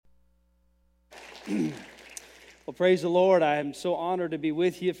Well, praise the Lord. I am so honored to be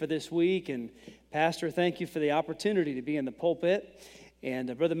with you for this week. And Pastor, thank you for the opportunity to be in the pulpit.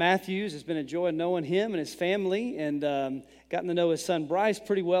 And Brother Matthews, it's been a joy knowing him and his family, and gotten to know his son Bryce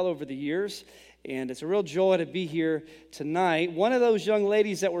pretty well over the years. And it's a real joy to be here tonight. One of those young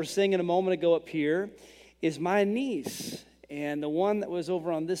ladies that were singing a moment ago up here is my niece. And the one that was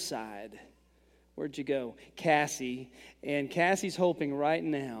over on this side, where'd you go? Cassie. And Cassie's hoping right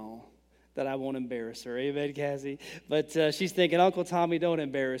now that I won't embarrass her. Amen, Cassie? But she's thinking, Uncle Tommy, don't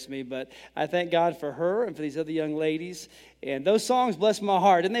embarrass me. But I thank God for her and for these other young ladies. And those songs bless my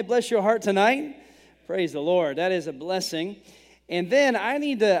heart. Didn't they bless your heart tonight? Praise the Lord. That is a blessing. And then I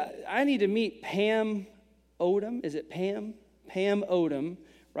need to meet Pam Odom. Is it Pam? Pam Odom,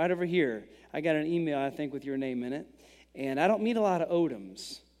 right over here. I got an email, I think, with your name in it. And I don't meet a lot of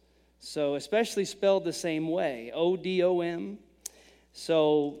Odoms. So especially spelled the same way, O-D-O-M.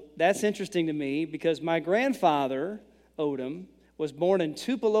 So that's interesting to me because my grandfather, Odom, was born in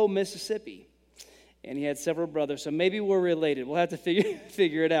Tupelo, Mississippi. And he had several brothers, so maybe we're related. We'll have to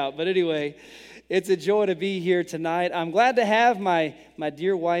figure it out. But anyway, it's a joy to be here tonight. I'm glad to have my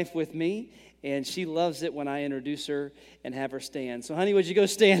dear wife with me, and she loves it when I introduce her and have her stand. So, honey, would you go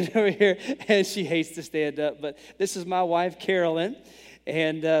stand over here? And she hates to stand up. But this is my wife, Carolyn,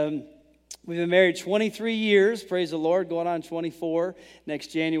 and we've been married 23 years, praise the Lord, going on 24 next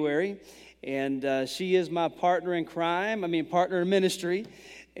January. And she is my partner in partner in ministry.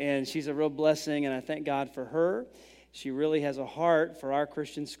 And she's a real blessing, and I thank God for her. She really has a heart for our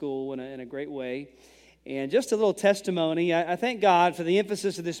Christian school in a great way. And just a little testimony, I thank God for the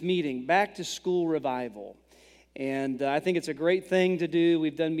emphasis of this meeting, back to school revival. And I think it's a great thing to do.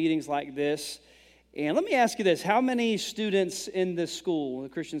 We've done meetings like this. And let me ask you this. How many students in the school, the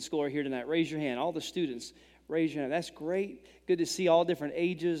Christian school, are here tonight? Raise your hand. All the students, raise your hand. That's great. Good to see all different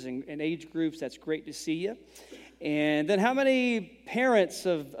ages and age groups. That's great to see you. And then how many parents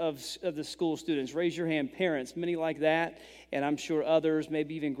of the school students? Raise your hand, parents. Many like that. And I'm sure others,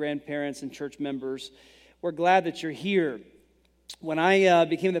 maybe even grandparents and church members. We're glad that you're here. When I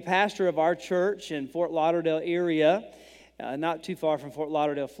became the pastor of our church in Fort Lauderdale area, not too far from Fort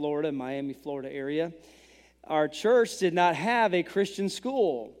Lauderdale, Florida, Miami, Florida area, our church did not have a Christian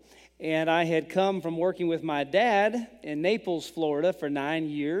school. And I had come from working with my dad in Naples, Florida for 9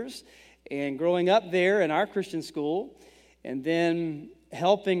 years, and growing up there in our Christian school, and then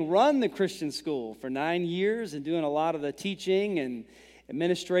helping run the Christian school for 9 years and doing a lot of the teaching and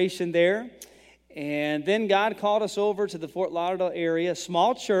administration there. And then God called us over to the Fort Lauderdale area,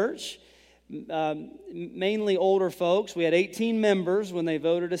 small church, mainly older folks. We had 18 members when they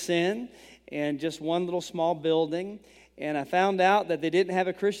voted us in, and just one little small building. And I found out that they didn't have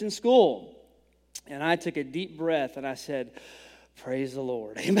a Christian school. And I took a deep breath and I said, praise the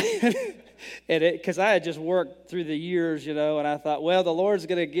Lord. Amen. Because I had just worked through the years, and I thought, well, the Lord's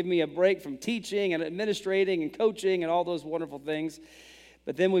going to give me a break from teaching and administrating and coaching and all those wonderful things.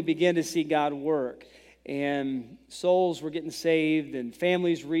 But then we began to see God work. And souls were getting saved and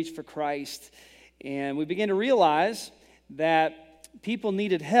families reached for Christ. And we began to realize that people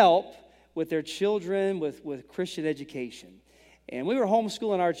needed help with their children with Christian education. And we were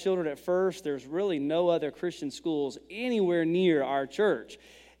homeschooling our children at first. There's really no other Christian schools anywhere near our church.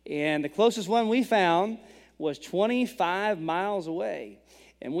 And the closest one we found was 25 miles away.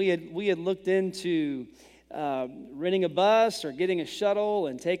 And we had looked into renting a bus or getting a shuttle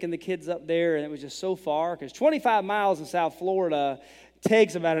and taking the kids up there, and it was just so far because 25 miles in South Florida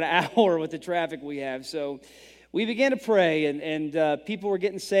takes about an hour with the traffic we have. So we began to pray, and people were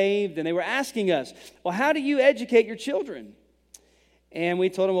getting saved, and they were asking us, well, how do you educate your children? And we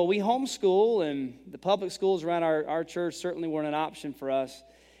told them, well, we homeschool, and the public schools around our church certainly weren't an option for us.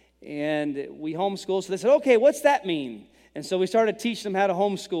 And we homeschool. So they said, okay, what's that mean? And so we started teaching them how to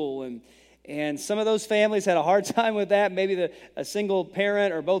homeschool, and some of those families had a hard time with that. Maybe a single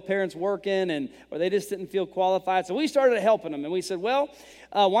parent or both parents working, or they just didn't feel qualified. So we started helping them, and we said, well,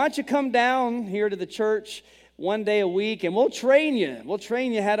 why don't you come down here to the church one day a week, and we'll train you. We'll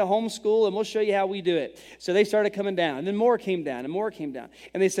train you how to homeschool, and we'll show you how we do it. So they started coming down, and then more came down, and more came down.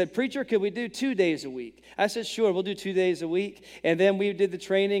 And they said, preacher, could we do 2 days a week? I said, sure, we'll do 2 days a week. And then we did the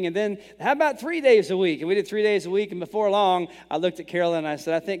training, and then how about 3 days a week? And we did 3 days a week, and before long, I looked at Carolyn, and I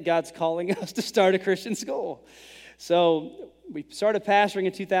said, I think God's calling us to start a Christian school. So we started pastoring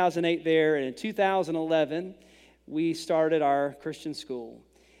in 2008 there, and in 2011, we started our Christian school.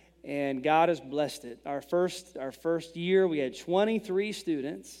 And God has blessed it. Our first year, we had 23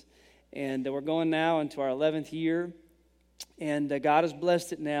 students, and we're going now into our 11th year. And God has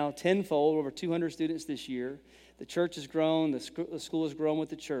blessed it now tenfold, over 200 students this year. The church has grown, the school has grown with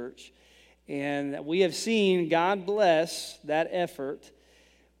the church. And we have seen God bless that effort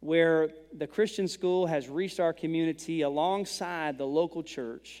where the Christian school has reached our community alongside the local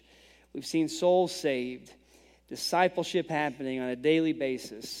church. We've seen souls saved, discipleship happening on a daily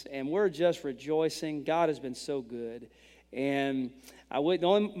basis, and we're just rejoicing. God has been so good. And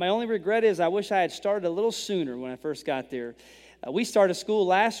my only regret is I wish I had started a little sooner when I first got there. We started school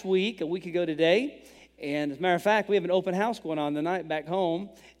last week, a week ago today. And as a matter of fact, we have an open house going on tonight back home.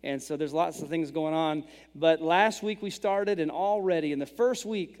 And so there's lots of things going on. But last week we started, and already in the first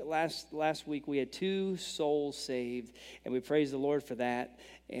week, last week, we had 2 souls saved. And we praise the Lord for that.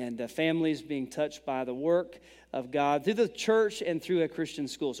 And families being touched by the work of God through the church and through a Christian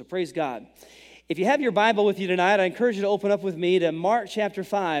school. So praise God. If you have your Bible with you tonight, I encourage you to open up with me to Mark chapter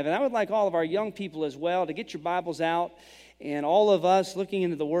 5. And I would like all of our young people as well to get your Bibles out. And all of us looking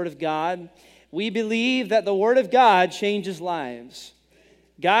into the Word of God. We believe that the Word of God changes lives.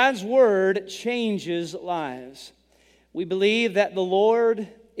 God's Word changes lives. We believe that the Lord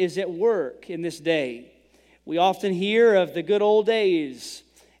is at work in this day. We often hear of the good old days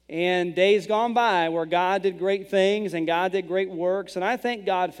and days gone by where God did great things and God did great works, and I thank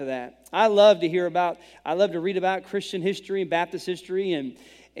God for that. I love to read about Christian history and Baptist history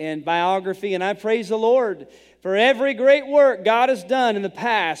and biography, and I praise the Lord for every great work God has done in the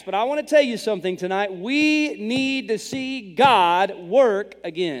past. But I want to tell you something tonight. We need to see God work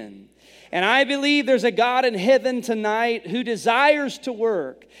again. And I believe there's a God in heaven tonight who desires to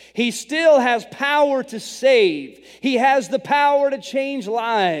work. He still has power to save. He has the power to change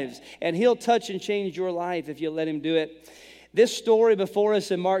lives. And He'll touch and change your life if you let Him do it. This story before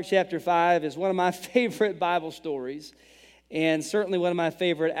us in Mark chapter 5 is one of my favorite Bible stories. And certainly one of my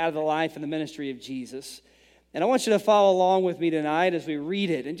favorite out of the life and the ministry of Jesus. And I want you to follow along with me tonight as we read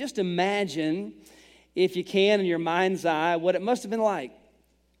it. And just imagine, if you can, in your mind's eye, what it must have been like.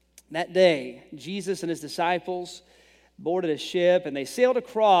 That day, Jesus and His disciples boarded a ship, and they sailed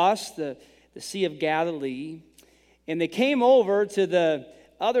across the Sea of Galilee. And they came over to the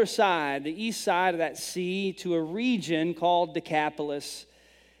other side, the east side of that sea, to a region called Decapolis.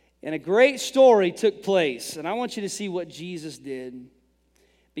 And a great story took place. And I want you to see what Jesus did.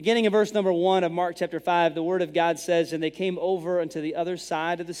 Beginning in verse number 1 of Mark chapter 5, the Word of God says, "And they came over unto the other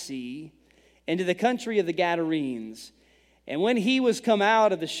side of the sea, into the country of the Gadarenes. And when He was come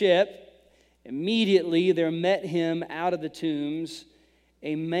out of the ship, immediately there met Him out of the tombs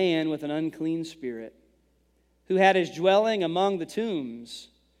a man with an unclean spirit, who had his dwelling among the tombs.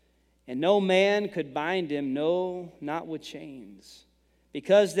 And no man could bind him, no, not with chains,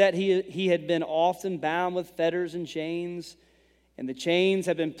 because that he had been often bound with fetters and chains, and the chains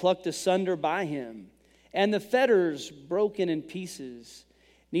had been plucked asunder by him, and the fetters broken in pieces.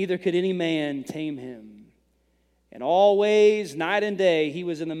 Neither could any man tame him. And always, night and day, he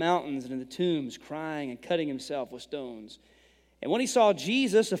was in the mountains and in the tombs, crying and cutting himself with stones. And when he saw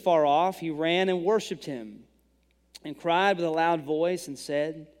Jesus afar off, he ran and worshipped Him, and cried with a loud voice and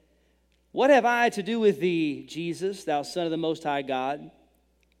said, What have I to do with thee, Jesus, thou Son of the Most High God?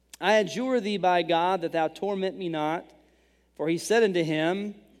 I adjure thee by God that thou torment me not. For he said unto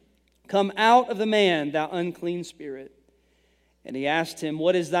him, Come out of the man, thou unclean spirit. And he asked him,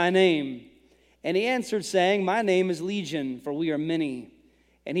 What is thy name? And he answered, saying, My name is Legion, for we are many.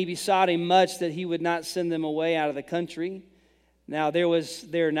 And he besought him much that he would not send them away out of the country. Now there was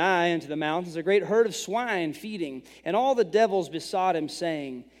there nigh unto the mountains a great herd of swine feeding. And all the devils besought him,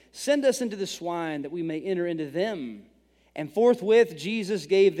 saying, Send us into the swine, that we may enter into them. And forthwith Jesus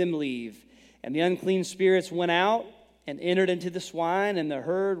gave them leave. And the unclean spirits went out and entered into the swine, and the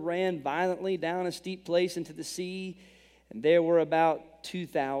herd ran violently down a steep place into the sea. And there were about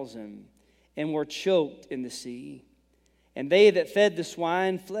 2,000, and were choked in the sea. And they that fed the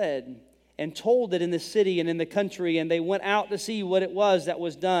swine fled, and told it in the city and in the country, and they went out to see what it was that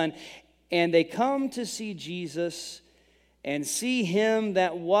was done. And they come to see Jesus, and see him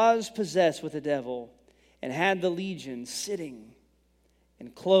that was possessed with the devil, and had the legion, sitting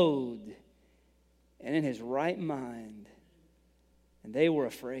and clothed, and in his right mind. And they were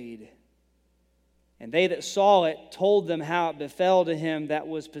afraid. And they that saw it told them how it befell to him that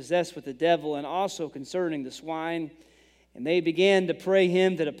was possessed with the devil, and also concerning the swine. And they began to pray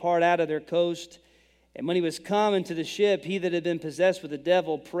him to depart out of their coast. And when he was come into the ship, he that had been possessed with the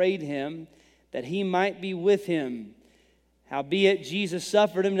devil prayed him that he might be with him. Howbeit Jesus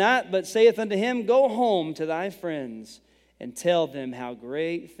suffered him not, but saith unto him, Go home to thy friends, and tell them how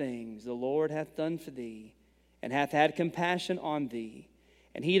great things the Lord hath done for thee, and hath had compassion on thee.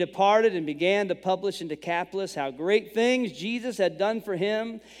 And he departed and began to publish in Decapolis how great things Jesus had done for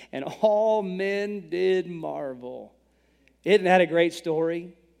him, and all men did marvel. Isn't that a great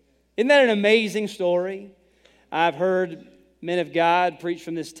story? Isn't that an amazing story? I've heard men of God preach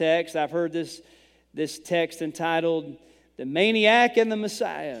from this text. I've heard this text entitled, The Maniac and the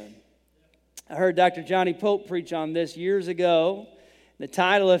Messiah. I heard Dr. Johnny Pope preach on this years ago. The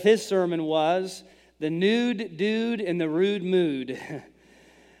title of his sermon was, The Nude Dude in the Rude Mood.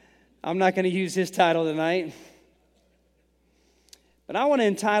 I'm not going to use his title tonight. But I want to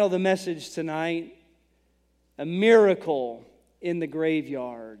entitle the message tonight, A Miracle in the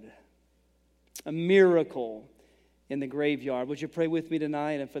Graveyard. A miracle in the graveyard. Would you pray with me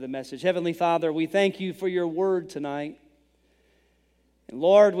tonight and for the message? Heavenly Father, we thank you for your word tonight. And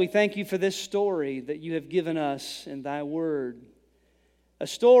Lord, we thank you for this story that you have given us in thy word. A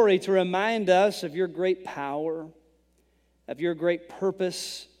story to remind us of your great power, of your great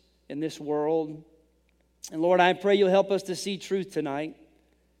purpose in this world. And Lord, I pray you'll help us to see truth tonight.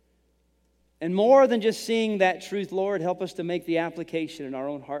 And more than just seeing that truth, Lord, help us to make the application in our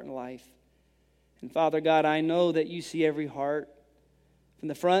own heart and life. And Father God, I know that you see every heart, from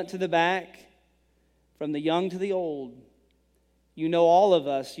the front to the back, from the young to the old. You know all of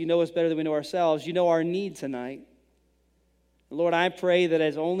us. You know us better than we know ourselves. You know our need tonight. And Lord, I pray that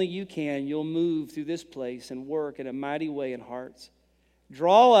as only you can, you'll move through this place and work in a mighty way in hearts.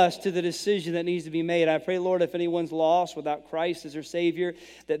 Draw us to the decision that needs to be made. I pray, Lord, if anyone's lost without Christ as their Savior,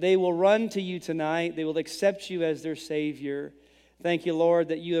 that they will run to you tonight. They will accept you as their Savior. Thank you, Lord,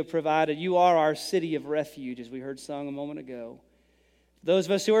 that you have provided. You are our city of refuge, as we heard sung a moment ago. Those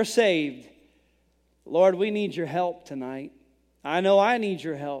of us who are saved, Lord, we need your help tonight. I know I need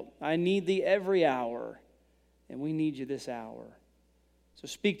your help. I need thee every hour, and we need you this hour. So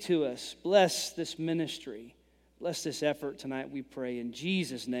speak to us. Bless this ministry. Bless this effort tonight, we pray. In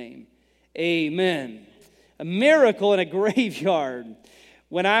Jesus' name, amen. A miracle in a graveyard.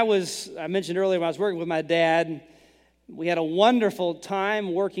 I mentioned earlier, when I was working with my dad, we had a wonderful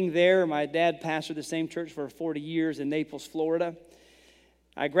time working there. My dad pastored the same church for 40 years in Naples, Florida.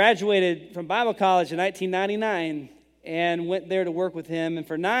 I graduated from Bible college in 1999 and went there to work with him. And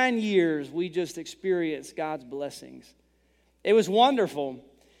for 9 years, we just experienced God's blessings. It was wonderful.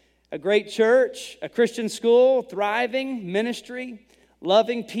 A great church, a Christian school, thriving ministry,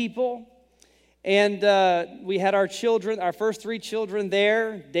 loving people. And we had our children, our first 3 children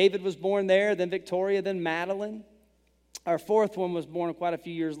there. David was born there, then Victoria, then Madeline. Our fourth one was born quite a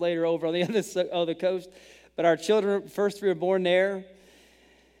few years later over on the other coast. But our children, first 3 were born there.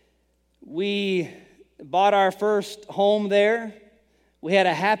 We bought our first home there. We had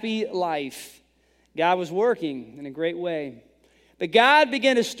a happy life. God was working in a great way. But God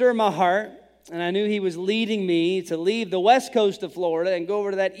began to stir my heart, and I knew he was leading me to leave the west coast of Florida and go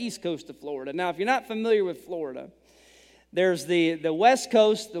over to that east coast of Florida. Now, if you're not familiar with Florida, there's the west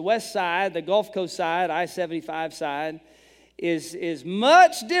coast, the west side, the Gulf Coast side, I-75 side, is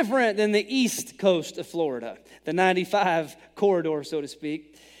much different than the east coast of Florida, the 95 corridor, so to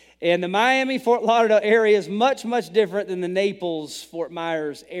speak. And the Miami-Fort Lauderdale area is much, much different than the Naples-Fort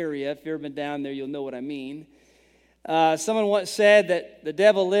Myers area. If you've ever been down there, you'll know what I mean. Someone once said that the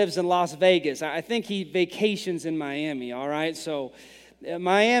devil lives in Las Vegas. I think he vacations in Miami, all right? So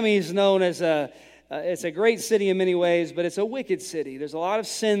Miami is known as it's a great city in many ways, but it's a wicked city. There's a lot of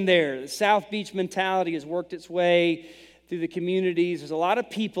sin there. The South Beach mentality has worked its way through the communities. There's a lot of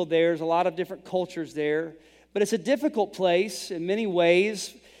people there. There's a lot of different cultures there. But it's a difficult place in many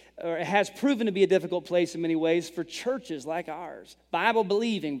ways, or it has proven to be a difficult place in many ways for churches like ours,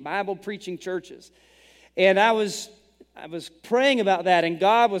 Bible-believing, Bible-preaching churches. And I was praying about that, and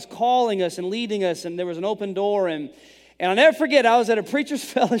God was calling us and leading us, and there was an open door. And I'll never forget, I was at a preacher's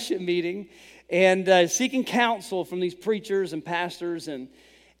fellowship meeting and seeking counsel from these preachers and pastors, and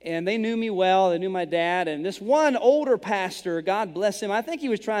they knew me well. They knew my dad. And this one older pastor, God bless him, I think he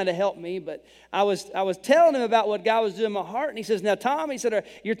was trying to help me, but I was telling him about what God was doing in my heart. And he says, now, Tom, he said,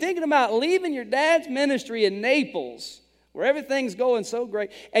 you're thinking about leaving your dad's ministry in Naples, where everything's going so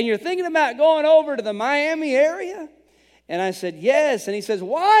great, and you're thinking about going over to the Miami area? And I said, yes. And he says,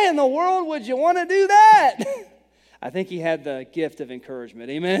 why in the world would you want to do that? I think he had the gift of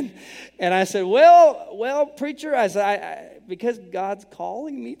encouragement, amen? And I said, well, preacher, because God's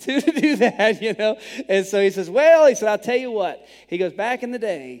calling me to do that, you know? And so he says, I'll tell you what. He goes, back in the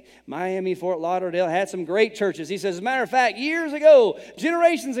day, Miami, Fort Lauderdale had some great churches. He says, as a matter of fact, years ago,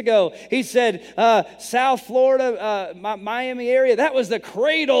 generations ago, he said, South Florida, Miami area, that was the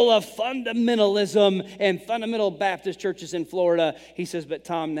cradle of fundamentalism and fundamental Baptist churches in Florida. He says, but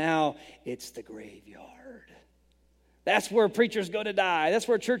Tom, now it's the graveyard. That's where preachers go to die. That's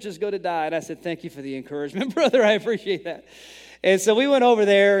where churches go to die. And I said, thank you for the encouragement, brother. I appreciate that. And so we went over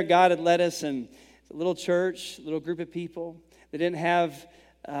there. God had led us, and a little church, a little group of people. They didn't have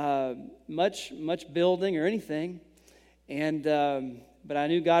much building or anything. And but I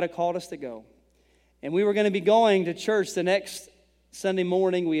knew God had called us to go. And we were going to be going to church the next Sunday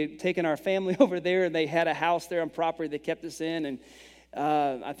morning. We had taken our family over there, and they had a house there on property they kept us in. And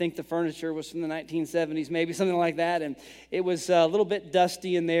I think the furniture was from the 1970s, maybe something like that. And it was a little bit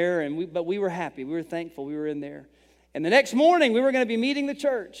dusty in there, but we were happy. We were thankful we were in there. And the next morning, we were going to be meeting the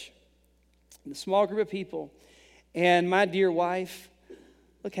church, the small group of people. And my dear wife,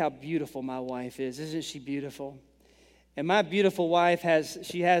 look how beautiful my wife is. Isn't she beautiful? And my beautiful wife has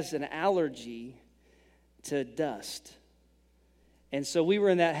an allergy to dust. And so we were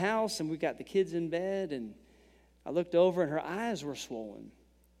in that house, and we got the kids in bed, and I looked over, and her eyes were swollen.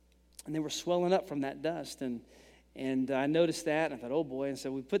 And they were swelling up from that dust. And I noticed that, and I thought, oh boy. And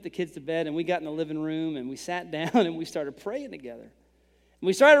so we put the kids to bed, and we got in the living room, and we sat down, and we started praying together. And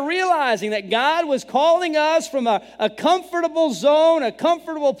we started realizing that God was calling us from a comfortable zone, a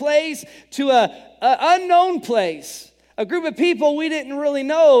comfortable place, to an unknown place. A group of people we didn't really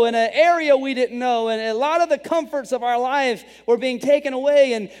know, in an area we didn't know, and a lot of the comforts of our life were being taken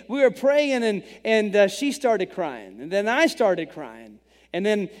away, and we were praying, and she started crying, and then I started crying. And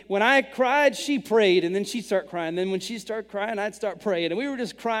then when I cried, she prayed, and then she'd start crying. And then when she started crying, I'd start praying. And we were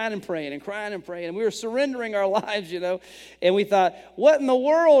just crying and praying and crying and praying. And we were surrendering our lives, And we thought, what in the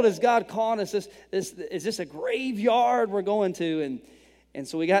world is God calling us? Is this a graveyard we're going to? And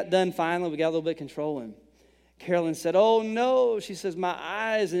so we got done finally. We got a little bit of control. And Carolyn said, oh, no. She says, my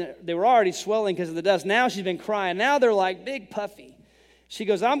eyes, and they were already swelling because of the dust. Now she's been crying. Now they're like big puffy. She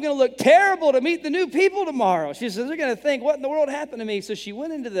goes, I'm going to look terrible to meet the new people tomorrow. She says, they're going to think, what in the world happened to me? So she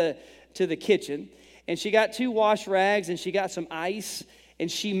went into the kitchen, and she got 2 wash rags, and she got some ice, and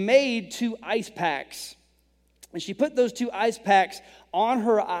she made 2 ice packs. And she put those 2 ice packs on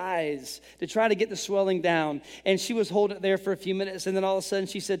her eyes to try to get the swelling down. And she was holding it there for a few minutes, and then all of a sudden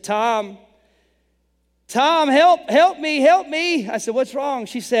she said, Tom, help me. I said, what's wrong?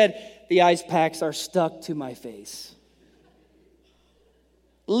 She said, the ice packs are stuck to my face.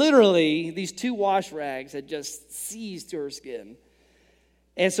 Literally, these 2 wash rags had just seized to her skin.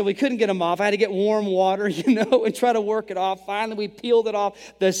 And so we couldn't get them off. I had to get warm water, and try to work it off. Finally, we peeled it off.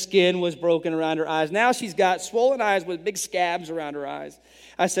 The skin was broken around her eyes. Now she's got swollen eyes with big scabs around her eyes.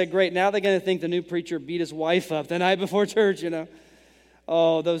 I said, great, now they're going to think the new preacher beat his wife up the night before church,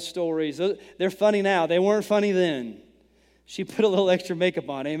 Oh, those stories. They're funny now. They weren't funny then. She put a little extra makeup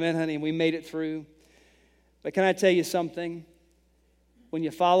on. Amen, honey, and we made it through. But can I tell you something? When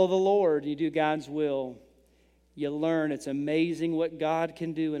you follow the Lord and you do God's will, you learn it's amazing what God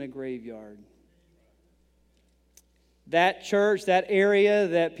can do in a graveyard. That church, that area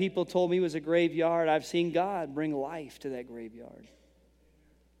that people told me was a graveyard, I've seen God bring life to that graveyard.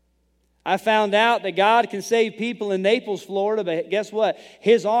 I found out that God can save people in Naples, Florida, but guess what?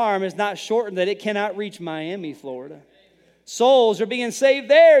 His arm is not shortened that it cannot reach Miami, Florida. Souls are being saved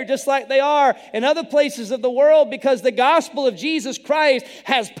there just like they are in other places of the world because the gospel of Jesus Christ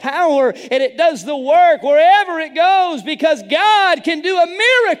has power and it does the work wherever it goes because God can do a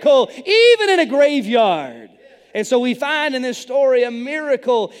miracle even in a graveyard. And so we find in this story a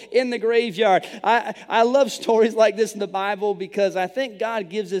miracle in the graveyard. I love stories like this in the Bible because I think God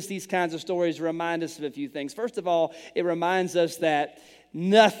gives us these kinds of stories to remind us of a few things. First of all, it reminds us that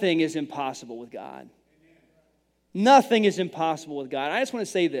nothing is impossible with God. Nothing is impossible with God. I just want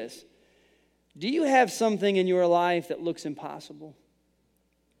to say this. Do you have something in your life that looks impossible?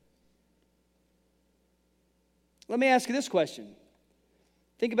 Let me ask you this question.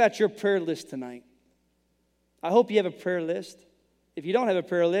 Think about your prayer list tonight. I hope you have a prayer list. If you don't have a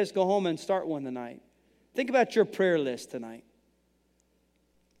prayer list, go home and start one tonight. Think about your prayer list tonight.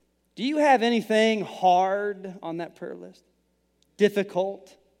 Do you have anything hard on that prayer list?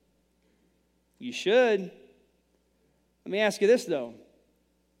 Difficult? You should. Let me ask you this, though.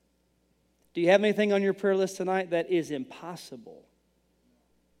 Do you have anything on your prayer list tonight that is impossible?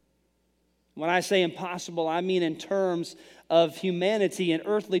 When I say impossible, I mean in terms of humanity, in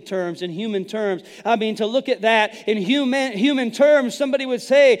earthly terms, in human terms. I mean, to look at that in human terms, somebody would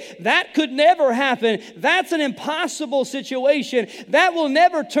say, that could never happen. That's an impossible situation. That will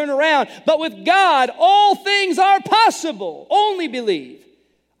never turn around. But with God, all things are possible. Only believe.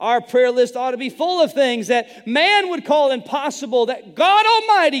 Our prayer list ought to be full of things that man would call impossible, that God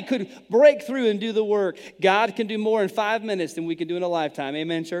Almighty could break through and do the work. God can do more in 5 minutes than we can do in a lifetime.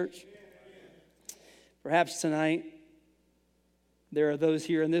 Amen, church? Perhaps tonight, there are those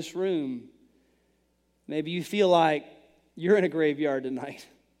here in this room. Maybe you feel like you're in a graveyard tonight.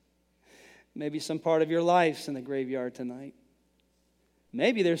 Maybe some part of your life's in the graveyard tonight.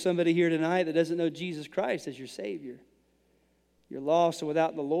 Maybe there's somebody here tonight that doesn't know Jesus Christ as your Savior. you're lost and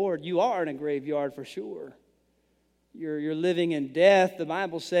without the Lord, you are in a graveyard for sure. You're living in death. The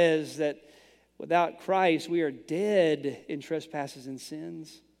Bible says that without Christ, we are dead in trespasses and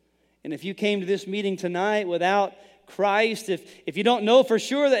sins. And if you came to this meeting tonight without Christ, if you don't know for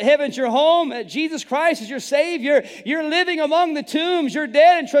sure that heaven's your home, that Jesus Christ is your Savior, you're living among the tombs, you're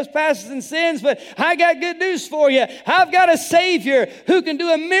dead in trespasses and sins, but I got good news for you. I've got a Savior who can do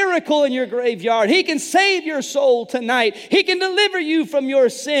a miracle in your graveyard. He can save your soul tonight. He can deliver you from your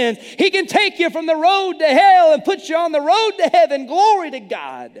sins. He can take you from the road to hell and put you on the road to heaven. Glory to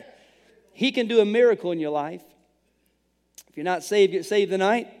God. He can do a miracle in your life. If you're not saved, get saved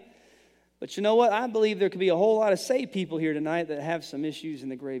tonight. But you know what? I believe there could be a whole lot of saved people here tonight that have some issues in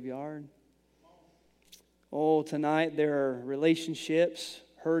the graveyard. Oh, tonight there are relationships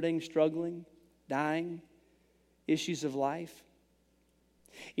hurting, struggling, dying, issues of life.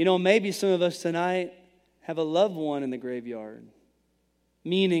 You know, maybe some of us tonight have a loved one in the graveyard.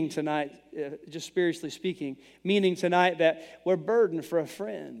 Meaning tonight, just spiritually speaking, meaning tonight that we're burdened for a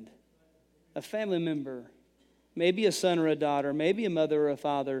friend, a family member, maybe a son or a daughter, maybe a mother or a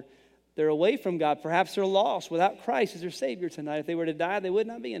father. They're away from God. Perhaps they're lost without Christ as their Savior tonight. If they were to die, they would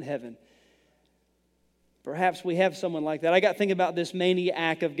not be in heaven. Perhaps we have someone like that. I got to think about this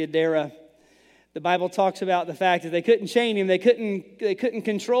maniac of Gadara. The Bible talks about the fact that they couldn't chain him. They couldn't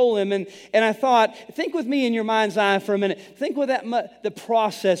control him. And I thought, think with me in your mind's eye for a minute. Think with the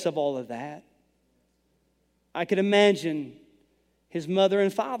process of all of that. I could imagine his mother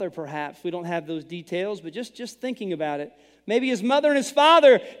and father, perhaps. We don't have those details, but just thinking about it. Maybe his mother and his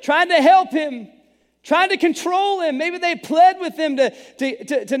father tried to help him, tried to control him. Maybe they pled with him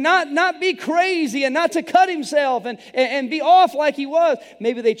to not be crazy and not to cut himself and be off like he was.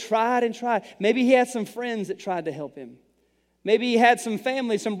 Maybe they tried and tried. Maybe he had some friends that tried to help him. Maybe he had some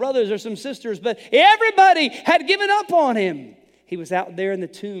family, some brothers or some sisters, but everybody had given up on him. He was out there in the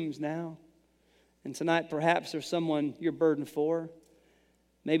tombs now. And tonight, perhaps there's someone you're burdened for.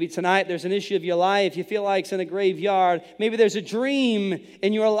 Maybe tonight there's an issue of your life you feel like it's in a graveyard. Maybe there's a dream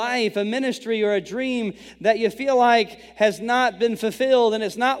in your life, a ministry or a dream that you feel like has not been fulfilled and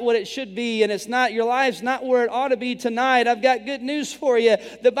it's not what it should be and your life's not where it ought to be tonight. I've got good news for you.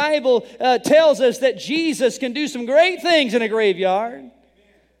 The Bible tells us that Jesus can do some great things in a graveyard.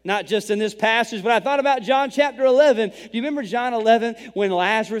 Not just in this passage, but I thought about John chapter 11. Do you remember John 11 when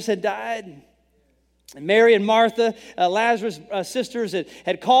Lazarus had died? And Mary and Martha, Lazarus' sisters,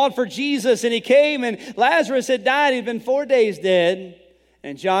 had called for Jesus, and he came, and Lazarus had died. He'd been 4 days dead.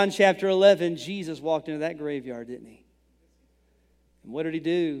 And John chapter 11, Jesus walked into that graveyard, didn't he? And what did he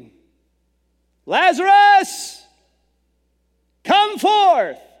do? Lazarus, come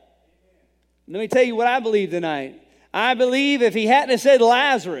forth. Let me tell you what I believe tonight. I believe if he hadn't have said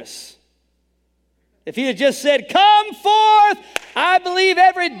Lazarus, if he had just said, come forth, I believe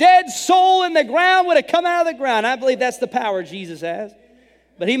every dead soul in the ground would have come out of the ground. I believe that's the power Jesus has.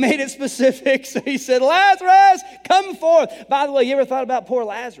 But he made it specific. So he said, Lazarus, come forth. By the way, you ever thought about poor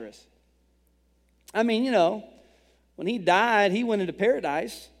Lazarus? I mean, you know, when he died, he went into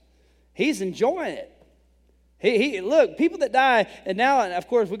paradise. He's enjoying it. Look, people that die, and now, of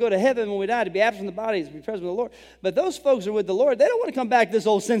course, we go to heaven when we die to be absent from the bodies, to be present with the Lord. But those folks are with the Lord. They don't want to come back to this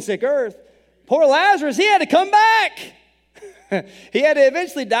old sin-sick earth. Poor Lazarus, he had to come back. He had to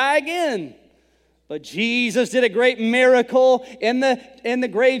eventually die again. But Jesus did a great miracle in the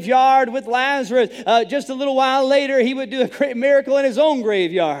graveyard with Lazarus. Just a little while later, he would do a great miracle in his own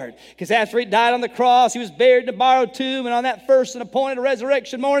graveyard. Because after he died on the cross, he was buried in a borrowed tomb. And on that first and appointed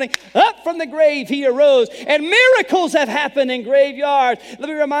resurrection morning, up from the grave he arose. And miracles have happened in graveyards. Let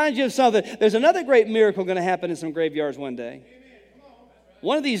me remind you of something. There's another great miracle going to happen in some graveyards one day.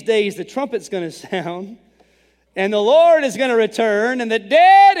 One of these days, the trumpet's going to sound, and the Lord is going to return, and the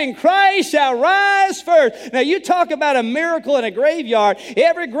dead in Christ shall rise first. Now, you talk about a miracle in a graveyard.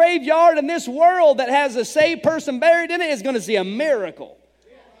 Every graveyard in this world that has a saved person buried in it is going to see a miracle.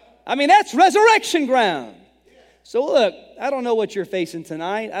 I mean, that's resurrection ground. So, look, I don't know what you're facing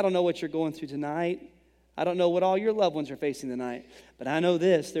tonight. I don't know what you're going through tonight. I don't know what all your loved ones are facing tonight. But I know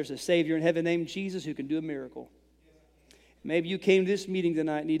this. There's a Savior in heaven named Jesus who can do a miracle. Maybe you came to this meeting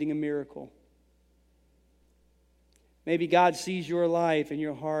tonight needing a miracle. Maybe God sees your life and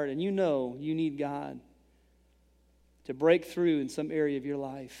your heart, and you know you need God to break through in some area of your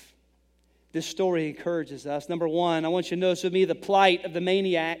life. This story encourages us. Number one, I want you to notice with me the plight of the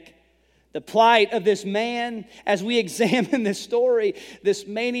maniac. The plight of this man. As we examine this story, this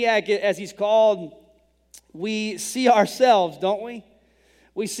maniac, as he's called, we see ourselves, don't we?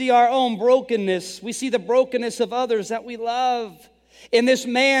 We see our own brokenness. We see the brokenness of others that we love. In this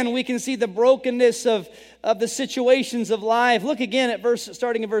man, we can see the brokenness of the situations of life. Look again at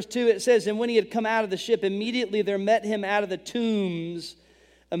starting in verse 2. It says, "And when he had come out of the ship, immediately there met him out of the tombs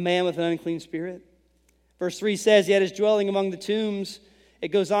a man with an unclean spirit." Verse 3 says, "He had his dwelling among the tombs." It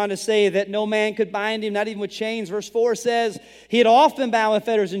goes on to say that no man could bind him, not even with chains. Verse 4 says, "He had often bound with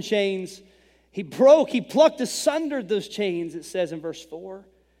fetters and chains. He plucked asunder those chains," it says in verse 4.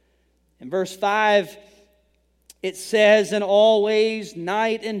 In verse 5, it says, "And always,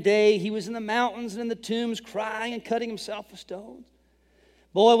 night and day, he was in the mountains and in the tombs, crying and cutting himself with stones."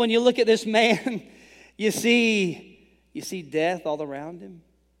 Boy, when you look at this man, you see death all around him.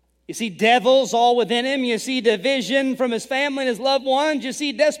 You see devils all within him. You see division from his family and his loved ones. You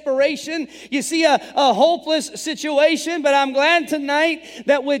see desperation. You see a hopeless situation. But I'm glad tonight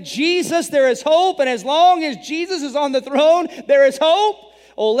that with Jesus there is hope. And as long as Jesus is on the throne, there is hope.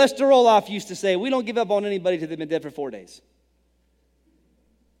 Oh, Lester Roloff used to say, "We don't give up on anybody till they've been dead for 4 days."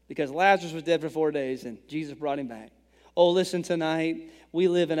 Because Lazarus was dead for 4 days and Jesus brought him back. Oh, listen tonight. We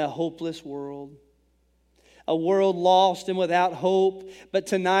live in a hopeless world. A world lost and without hope. But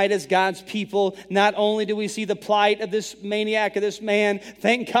tonight as God's people, not only do we see the plight of this maniac, of this man,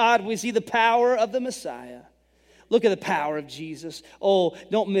 thank God we see the power of the Messiah. Look at the power of Jesus. Oh,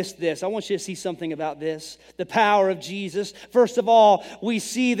 don't miss this. I want you to see something about this. The power of Jesus. First of all, we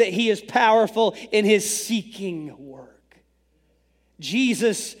see that he is powerful in his seeking work.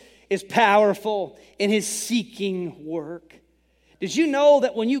 Jesus is powerful in his seeking work. Did you know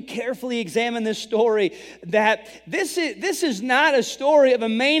that when you carefully examine this story, that this is not a story of a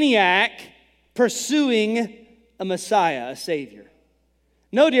maniac pursuing a Messiah, a Savior?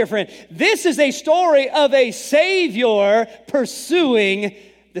 No, dear friend, this is a story of a Savior pursuing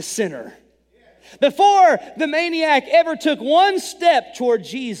the sinner. Before the maniac ever took one step toward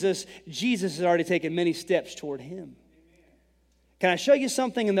Jesus, Jesus had already taken many steps toward him. Can I show you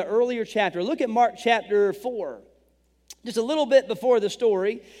something in the earlier chapter? Look at Mark chapter 4. Just a little bit before the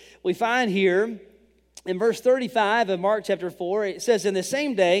story, we find here in verse 35 of Mark chapter 4, it says, "In the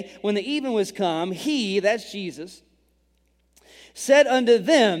same day, when the even was come, he," that's Jesus, "said unto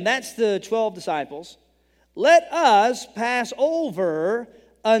them," that's the 12 disciples, "Let us pass over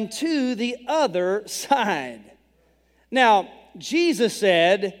unto the other side." Now, Jesus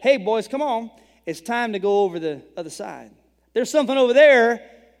said, "Hey, boys, come on. It's time to go over the other side. There's something over there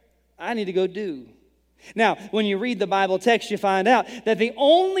I need to go do." Now, when you read the Bible text, you find out that the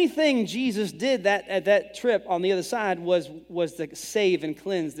only thing Jesus did at that trip on the other side was to save and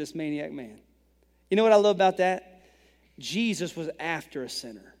cleanse this maniac man. You know what I love about that? Jesus was after a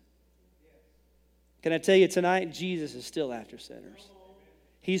sinner. Can I tell you tonight, Jesus is still after sinners.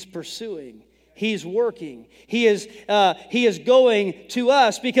 He's pursuing. He's working. He is going to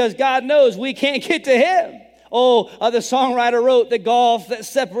us because God knows we can't get to him. Oh, the songwriter wrote, "The gulf that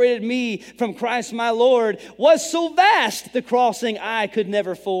separated me from Christ my Lord was so vast, the crossing I could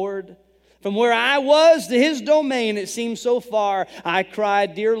never ford. From where I was to his domain, it seemed so far. I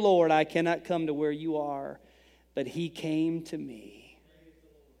cried, 'Dear Lord, I cannot come to where you are.' But he came to me.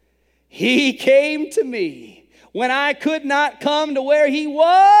 He came to me. When I could not come to where he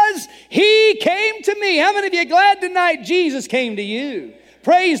was, he came to me." How many of you are glad tonight Jesus came to you?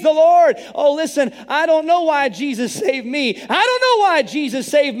 Praise the Lord. Oh, listen, I don't know why Jesus saved me. I don't know why Jesus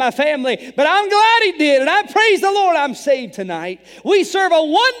saved my family, but I'm glad he did, and I praise the Lord I'm saved tonight. We serve a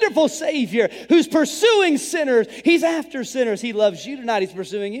wonderful Savior who's pursuing sinners. He's after sinners. He loves you tonight. He's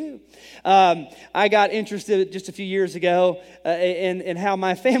pursuing you. I got interested just a few years ago in how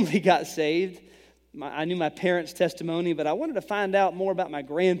my family got saved. I knew my parents' testimony, but I wanted to find out more about my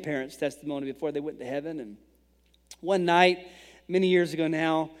grandparents' testimony before they went to heaven. And one night, many years ago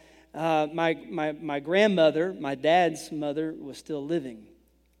now, my grandmother, my dad's mother, was still living.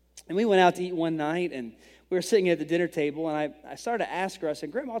 And we went out to eat one night, and we were sitting at the dinner table, and I started to ask her, I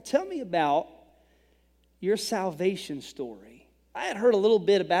said, "Grandma, tell me about your salvation story." I had heard a little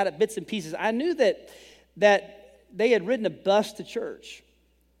bit about it, bits and pieces. I knew that they had ridden a bus to church.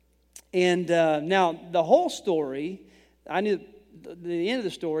 And now the whole story, I knew the end of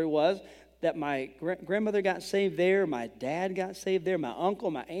the story was that my grandmother got saved there, my dad got saved there, my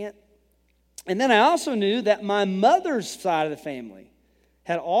uncle, my aunt. And then I also knew that my mother's side of the family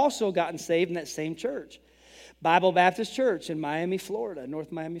had also gotten saved in that same church, Bible Baptist Church in Miami, Florida,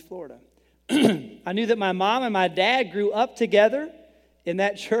 North Miami, Florida. I knew that my mom and my dad grew up together in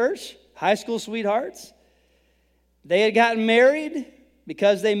that church, high school sweethearts. They had gotten married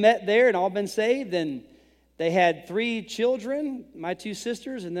because they met there and all been saved, and they had 3 children, my 2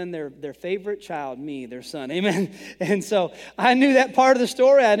 sisters, and then their favorite child, me, their son. Amen. And so I knew that part of the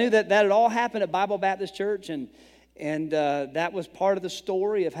story. I knew that had all happened at Bible Baptist Church. And And that was part of the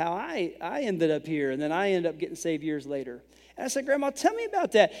story of how I ended up here. And then I ended up getting saved years later. And I said, Grandma, tell me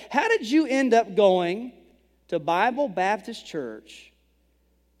about that. How did you end up going to Bible Baptist Church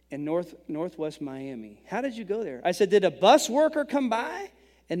in Northwest Miami? How did you go there? I said, did a bus worker come by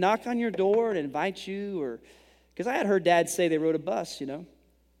and knock on your door and invite you? Or because I had heard Dad say they rode a bus, you know.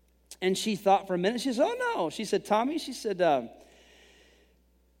 And she thought for a minute. She said, oh, no. She said, Tommy, she said,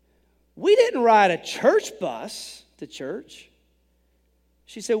 we didn't ride a church bus to church.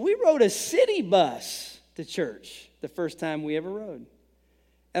 She said, we rode a city bus to church the first time we ever rode.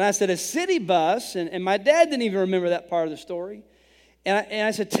 And I said, a city bus? And my dad didn't even remember that part of the story. And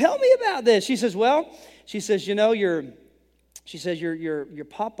I said, tell me about this. She says, well, she says, you know, your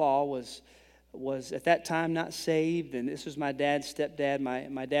papa was at that time not saved. And this was my dad's stepdad.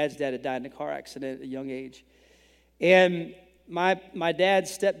 My dad's dad had died in a car accident at a young age. And my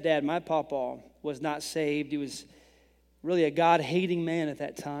dad's stepdad, my papa, was not saved. He was really a God-hating man at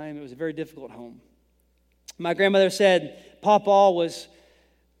that time. It was a very difficult home. My grandmother said Papa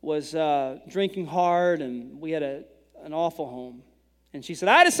was drinking hard, and we had an awful home. And she said,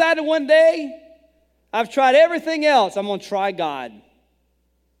 I decided one day, I've tried everything else. I'm going to try God.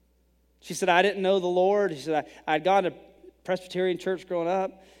 She said, I didn't know the Lord. She said, I'd gone to Presbyterian church growing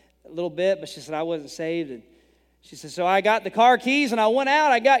up a little bit, but she said, I wasn't saved. And she said, so I got the car keys and I went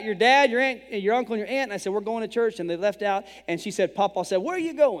out. I got your dad, your aunt, your uncle, and your aunt. And I said, we're going to church. And they left out. And she said, Papa said, where are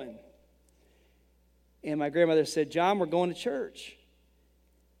you going? And my grandmother said, John, we're going to church.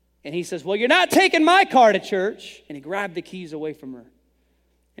 And he says, well, you're not taking my car to church. And he grabbed the keys away from her.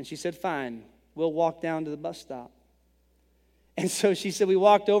 And she said, fine, we'll walk down to the bus stop. And so she said, we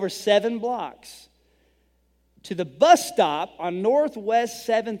walked over 7 blocks to the bus stop on Northwest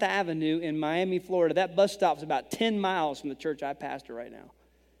 7th Avenue in Miami, Florida. That bus stop is about 10 miles from the church I pastor right now.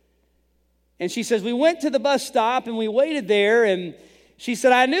 And she says, we went to the bus stop and we waited there. And she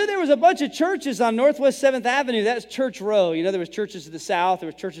said, I knew there was a bunch of churches on Northwest 7th Avenue. That's Church Row. You know, there was churches to the south. There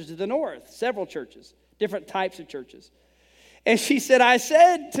was churches to the north. Several churches, different types of churches. And she said, I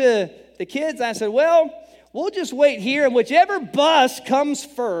said to the kids, I said, well, we'll just wait here. And whichever bus comes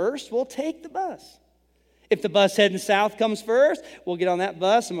first, we'll take the bus. If the bus heading south comes first, we'll get on that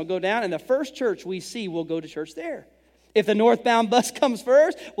bus and we'll go down. And the first church we see, we'll go to church there. If the northbound bus comes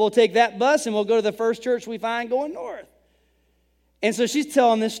first, we'll take that bus and we'll go to the first church we find going north. And so she's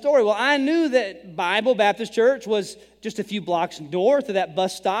telling this story. Well, I knew that Bible Baptist Church was just a few blocks north of that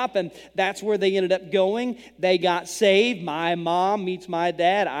bus stop, and that's where they ended up going. They got saved. My mom meets my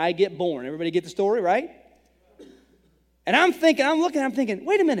dad. I get born. Everybody get the story, right? And I'm thinking,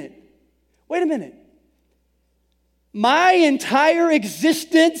 wait a minute. My entire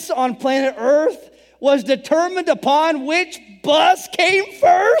existence on planet Earth was determined upon which bus came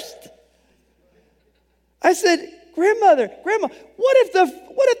first? I said, Grandma, what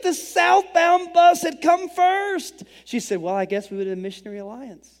if the southbound bus had come first? She said, well, I guess we would have been Missionary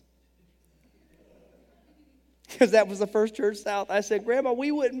Alliance. Because that was the first church south. I said, Grandma,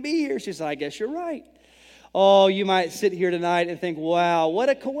 we wouldn't be here. She said, I guess you're right. Oh, you might sit here tonight and think, wow, what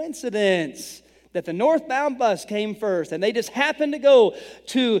a coincidence that the northbound bus came first, and they just happened to go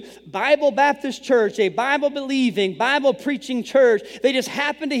to Bible Baptist Church, a Bible-believing, Bible-preaching church. They just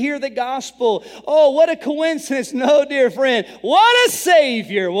happened to hear the gospel. Oh, what a coincidence. No, dear friend, what a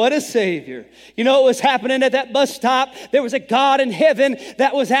Savior, what a Savior. You know what was happening at that bus stop? There was a God in heaven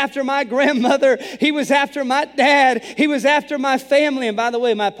that was after my grandmother. He was after my dad. He was after my family. And by the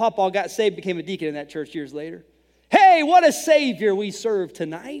way, my papa got saved, became a deacon in that church years later. Hey, what a Savior we serve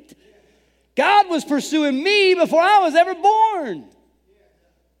tonight. God was pursuing me before I was ever born.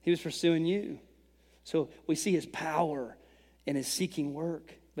 He was pursuing you. So we see his power in his seeking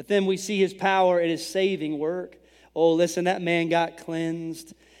work. But then we see his power in his saving work. Oh, listen, that man got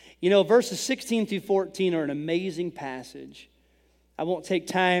cleansed. You know, verses 16 through 14 are an amazing passage. I won't take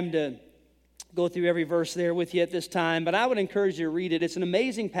time to go through every verse there with you at this time, but I would encourage you to read it. It's an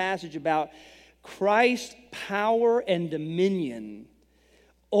amazing passage about Christ's power and dominion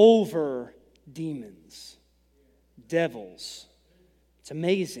over demons, devils. It's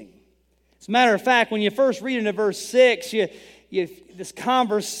amazing. As a matter of fact, when you first read into verse 6, this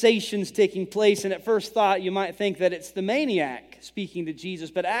conversation's taking place, and at first thought you might think that it's the maniac speaking to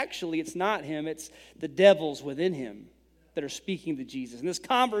Jesus, but actually it's not him, it's the devils within him that are speaking to Jesus. And this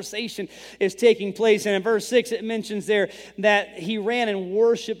conversation is taking place, and in verse 6 it mentions there that he ran and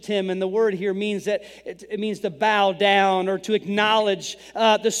worshiped him, and the word here means that it means to bow down or to acknowledge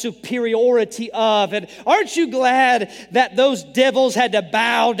the superiority of. And aren't you glad that those devils had to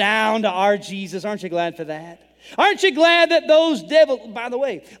bow down to our Jesus? Aren't you glad for that? Aren't you glad that those devils, by the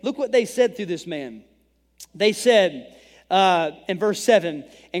way, look what they said through this man. They said, in verse 7,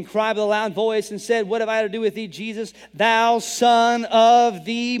 and cried with a loud voice and said, what have I to do with thee, Jesus, thou Son of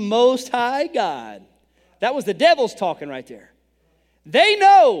the Most High God? That was the devils talking right there. They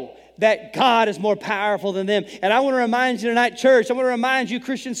know that God is more powerful than them. And I want to remind you tonight, church, I want to remind you,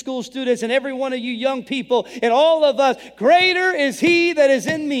 Christian school students, and every one of you young people, and all of us, greater is he that is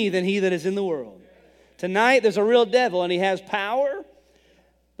in me than he that is in the world. Tonight, there's a real devil, and he has power,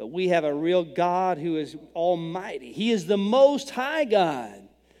 but we have a real God who is almighty. He is the Most High God,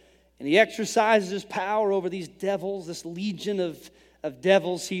 and he exercises his power over these devils, this legion of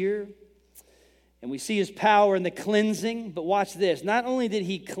devils here. And we see his power in the cleansing. But watch this. Not only did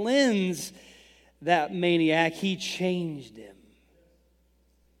he cleanse that maniac, he changed him.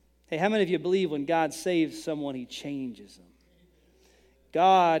 Hey, how many of you believe when God saves someone, he changes them?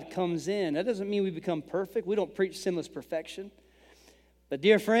 God comes in. That doesn't mean we become perfect. We don't preach sinless perfection. But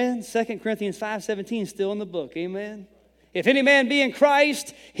dear friends, 2 Corinthians 5:17 is still in the book. Amen? If any man be in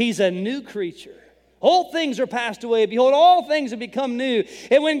Christ, he's a new creature. Old things are passed away. Behold, all things have become new.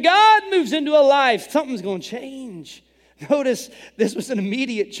 And when God moves into a life, something's going to change. Notice this was an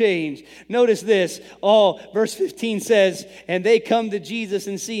immediate change. Notice this. Verse 15 says, and they come to Jesus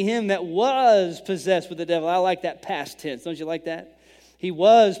and see him that was possessed with the devil. I like that past tense. Don't you like that? He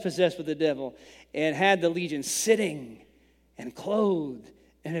was possessed with the devil and had the legion sitting and clothed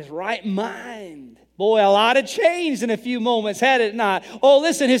in his right mind. Boy, a lot had changed in a few moments, had it not? Oh,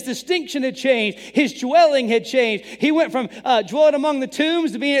 listen, his distinction had changed. His dwelling had changed. He went from dwelling among the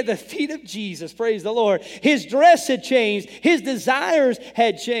tombs to being at the feet of Jesus. Praise the Lord. His dress had changed. His desires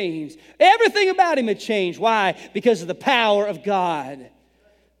had changed. Everything about him had changed. Why? Because of the power of God.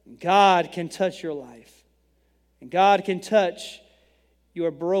 God can touch your life. And God can touch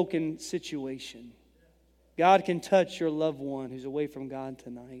your broken situation. God can touch your loved one who's away from God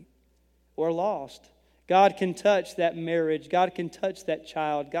tonight or lost. God can touch that marriage. God can touch that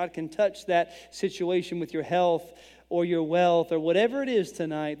child. God can touch that situation with your health or your wealth or whatever it is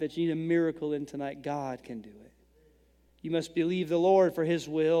tonight that you need a miracle in tonight. God can do it. You must believe the Lord for his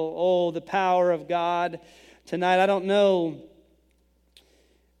will. Oh, the power of God. Tonight, I don't know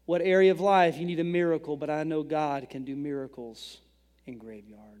what area of life you need a miracle, but I know God can do miracles in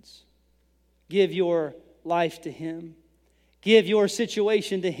graveyards. Give your life to him. Give your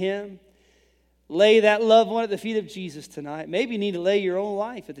situation to him. Lay that loved one at the feet of Jesus tonight. Maybe you need to lay your own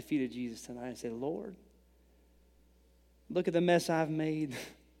life at the feet of Jesus tonight and say, Lord, look at the mess I've made.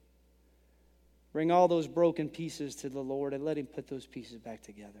 Bring all those broken pieces to the Lord and let him put those pieces back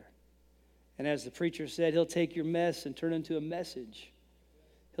together. And as the preacher said, he'll take your mess and turn it into a message.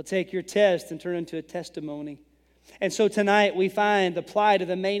 He'll take your test and turn it into a testimony. And so tonight we find the plight of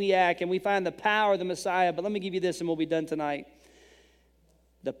the maniac and we find the power of the Messiah. But let me give you this and we'll be done tonight.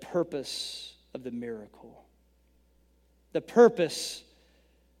 The purpose of the miracle. The purpose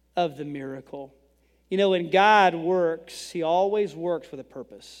of the miracle. You know, when God works, he always works with a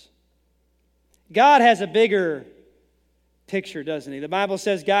purpose. God has a bigger picture, doesn't he? The Bible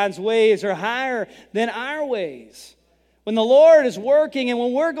says God's ways are higher than our ways. When the Lord is working and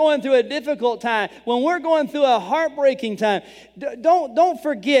when we're going through a difficult time, when we're going through a heartbreaking time, don't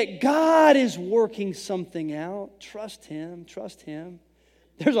forget, God is working something out. Trust him, trust him.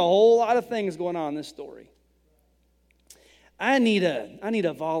 There's a whole lot of things going on in this story. I need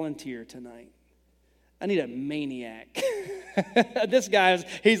a volunteer tonight. I need a maniac. This guy,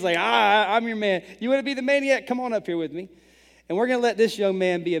 he's like, I'm your man. You want to be the maniac? Come on up here with me. And we're going to let this young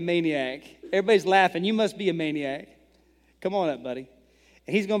man be a maniac. Everybody's laughing. You must be a maniac. Come on up, buddy.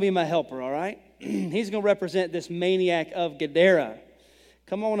 And he's going to be my helper, all right? He's going to represent this maniac of Gadara.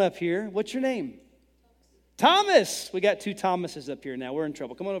 Come on up here. What's your name? Thomas. We got two Thomases up here now. We're in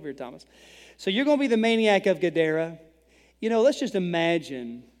trouble. Come on over here, Thomas. So you're going to be the maniac of Gadara. You know, let's just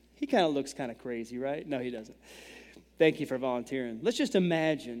imagine. He kind of looks kind of crazy, right? No, he doesn't. Thank you for volunteering. Let's just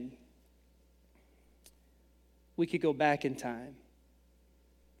imagine we could go back in time.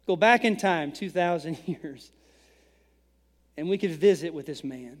 Go back in time 2,000 years. And we could visit with this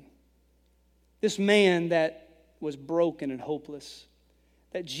man. This man that was broken and hopeless.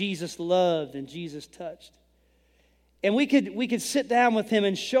 That Jesus loved and Jesus touched. And we could sit down with him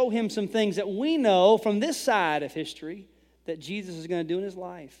and show him some things that we know from this side of history that Jesus is going to do in his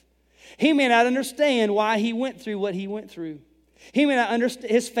life. He may not understand why he went through what he went through. He may not understand.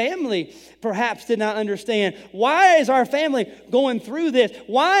 His family perhaps did not understand. Why is our family going through this?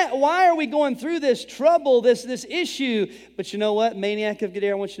 Why are we going through this trouble, this issue? But you know what? Maniac of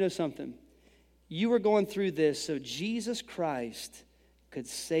Gadara, I want you to know something. You were going through this so Jesus Christ could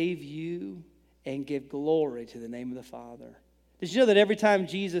save you and give glory to the name of the Father. Did you know that every time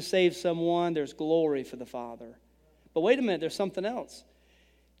Jesus saves someone, there's glory for the Father? But wait a minute, there's something else.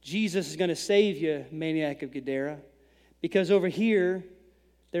 Jesus is going to save you, maniac of Gadara, because over here,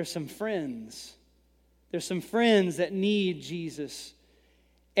 there's some friends. There's some friends that need Jesus.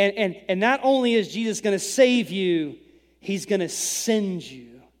 And not only is Jesus going to save you, He's going to send you.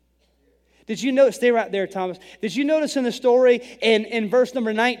 Did you notice, stay right there, Thomas. Did you notice in the story in verse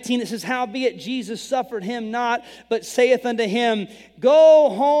number 19, it says, howbeit Jesus suffered him not, but saith unto him, go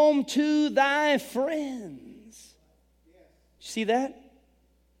home to thy friends. You see that?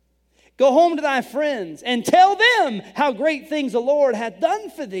 Go home to thy friends and tell them how great things the Lord hath done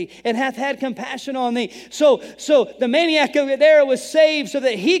for thee and hath had compassion on thee. So the maniac of Gadara was saved so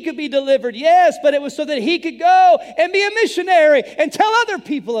that he could be delivered, yes, but it was so that he could go and be a missionary and tell other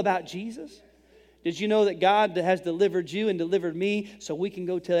people about Jesus. Did you know that God has delivered you and delivered me so we can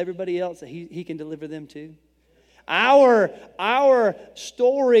go tell everybody else that he can deliver them too? Our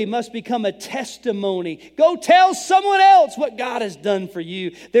story must become a testimony. Go tell someone else what God has done for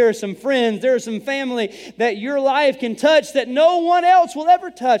you. There are some friends, there are some family that your life can touch that no one else will ever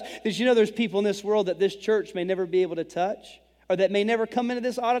touch. Did you know there's people in this world that this church may never be able to touch, or that may never come into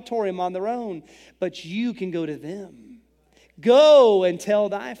this auditorium on their own, but you can go to them. Go and tell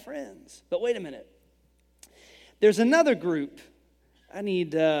thy friends. But wait a minute. There's another group. I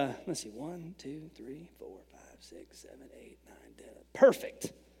need, let's see, 1, 2, 3, 4, 5, 6, 7, 8, 9, 10.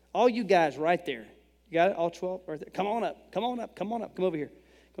 Perfect. All you guys right there. You got it? All 12? Right there. Come on up. Come on up. Come on up. Come over here.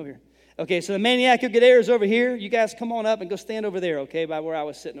 Come over here. Okay, so the maniac of Gadara is over here. You guys come on up and go stand over there, okay, by where I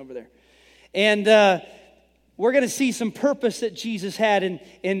was sitting over there. And we're going to see some purpose that Jesus had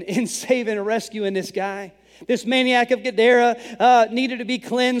in saving and rescuing this guy. This maniac of Gadara needed to be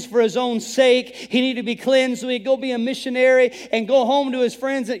cleansed for his own sake. He needed to be cleansed so he'd go be a missionary and go home to his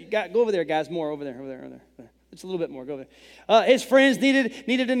friends. Go over there, guys, more, over there. Just a little bit more, go over there. His friends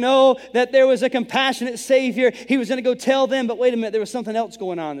needed to know that there was a compassionate Savior. He was going to go tell them, but wait a minute, there was something else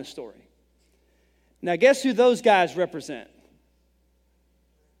going on in this story. Now, guess who those guys represent?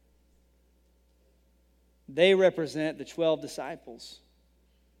 They represent the 12 disciples.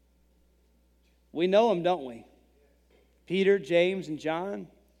 We know them, don't we? Peter, James, and John.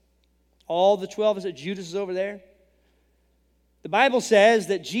 All the 12. Is it Judas is over there? The Bible says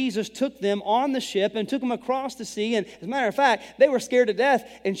that Jesus took them on the ship and took them across the sea. And as a matter of fact, they were scared to death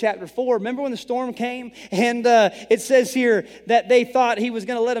in chapter 4. Remember when the storm came? And it says here that they thought he was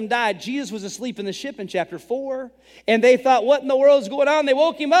going to let them die. Jesus was asleep in the ship in chapter 4. And they thought, what in the world is going on? They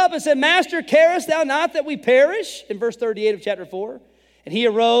woke him up and said, Master, carest thou not that we perish? In verse 38 of chapter 4. And he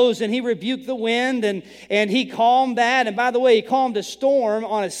arose and he rebuked the wind and he calmed that. And by the way, he calmed a storm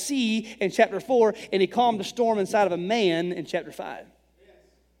on a sea in chapter 4. And he calmed a storm inside of a man in chapter 5.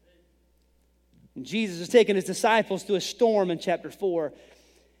 And Jesus is taking his disciples through a storm in chapter 4.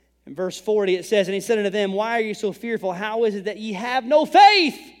 In verse 40 it says, and he said unto them, why are you so fearful? How is it that ye have no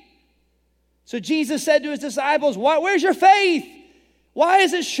faith? So Jesus said to his disciples, where's your faith? Why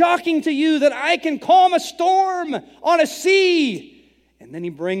is it shocking to you that I can calm a storm on a sea? And then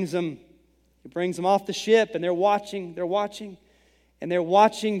he brings them off the ship, and they're watching, and they're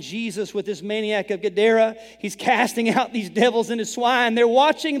watching Jesus with this maniac of Gadara. He's casting out these devils into swine. They're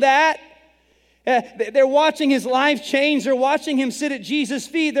watching that. They're watching his life change. They're watching him sit at Jesus'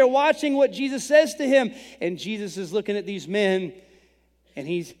 feet. They're watching what Jesus says to him. And Jesus is looking at these men,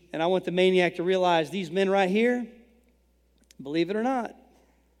 and I want the maniac to realize these men right here, believe it or not,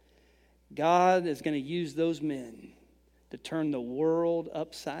 God is going to use those men to turn the world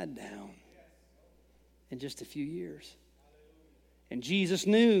upside down in just a few years. And Jesus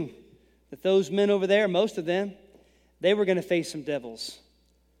knew that those men over there, most of them, they were going to face some devils.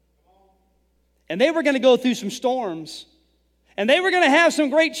 And they were going to go through some storms. And they were going to have some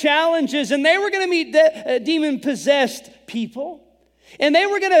great challenges. And they were going to meet demon-possessed people. And they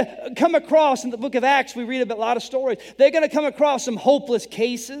were going to come across, in the book of Acts, we read a lot of stories. They're going to come across some hopeless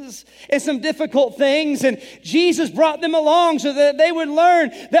cases and some difficult things. And Jesus brought them along so that they would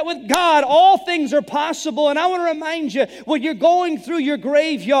learn that with God, all things are possible. And I want to remind you, when you're going through your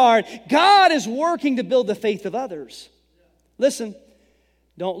graveyard, God is working to build the faith of others. Listen,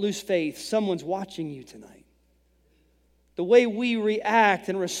 don't lose faith. Someone's watching you tonight. The way we react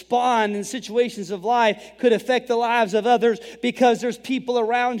and respond in situations of life could affect the lives of others, because there's people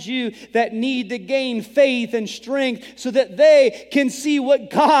around you that need to gain faith and strength so that they can see what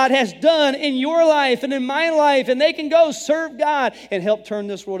God has done in your life and in my life, and they can go serve God and help turn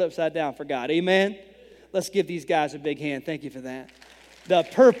this world upside down for God. Amen? Let's give these guys a big hand. Thank you for that. The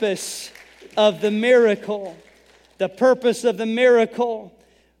purpose of the miracle. The purpose of the miracle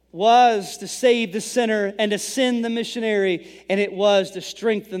was to save the sinner and to send the missionary, and it was to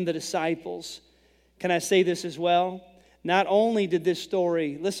strengthen the disciples. Can I say this as well? Not only did this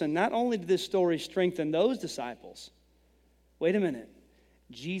story strengthen those disciples. Wait a minute.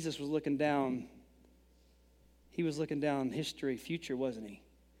 Jesus was looking down. He was looking down history, future, wasn't he?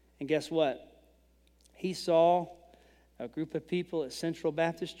 And guess what? He saw a group of people at Central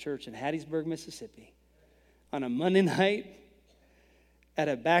Baptist Church in Hattiesburg, Mississippi, on a Monday night at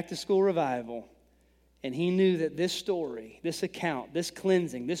a back-to-school revival, and he knew that this story, this account, this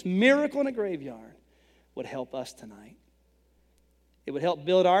cleansing, this miracle in a graveyard would help us tonight. It would help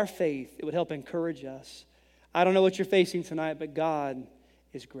build our faith. It would help encourage us. I don't know what you're facing tonight, but God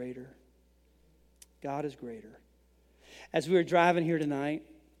is greater. God is greater. As we were driving here tonight,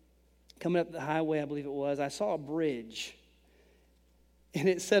 coming up the highway, I believe it was, I saw a bridge, and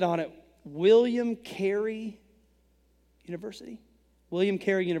it said on it, William Carey University. William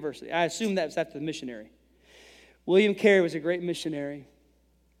Carey University. I assume that was after the missionary. William Carey was a great missionary.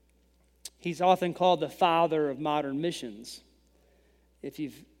 He's often called the father of modern missions. If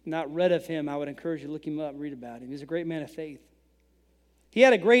you've not read of him, I would encourage you to look him up and read about him. He's a great man of faith. He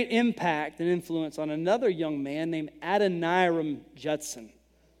had a great impact and influence on another young man named Adoniram Judson.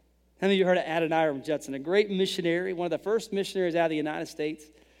 How many of you heard of Adoniram Judson? A great missionary, one of the first missionaries out of the United States.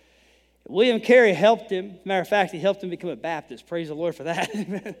 William Carey helped him. As a matter of fact, he helped him become a Baptist. Praise the Lord for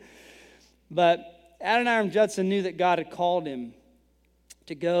that. But Adoniram Judson knew that God had called him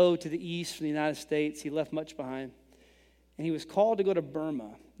to go to the east from the United States. He left much behind. And he was called to go to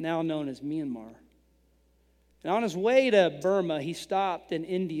Burma, now known as Myanmar. And on his way to Burma, he stopped in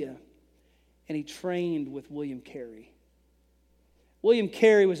India, and he trained with William Carey. William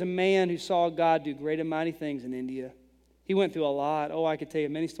Carey was a man who saw God do great and mighty things in India. He went through a lot. I could tell you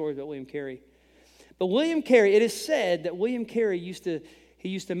many stories about William Carey. But William Carey, it is said that William Carey used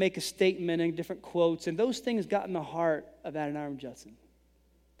to make a statement and different quotes, and those things got in the heart of Adoniram Judson.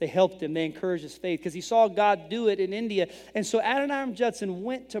 They helped him. They encouraged his faith because he saw God do it in India. And so Adoniram Judson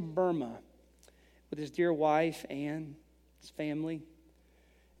went to Burma with his dear wife, Anne, his family.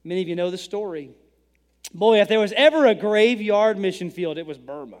 Many of you know the story. Boy, if there was ever a graveyard mission field, it was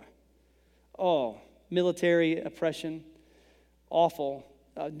Burma. Oh, military oppression, awful,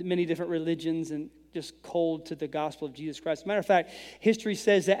 many different religions, and just cold to the gospel of Jesus Christ. As a matter of fact, history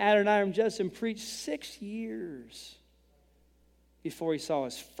says that Adoniram Judson preached 6 years before he saw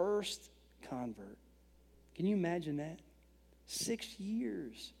his first convert. Can you imagine that? 6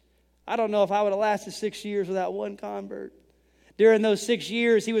 years. I don't know if I would have lasted 6 years without one convert. During those 6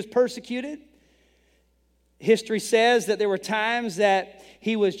 years, he was persecuted. History says that there were times that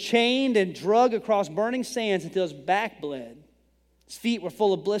he was chained and dragged across burning sands until his back bled. His feet were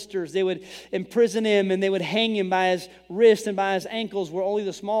full of blisters. They would imprison him, and they would hang him by his wrist and by his ankles where only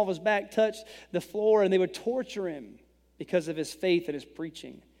the small of his back touched the floor, and they would torture him because of his faith and his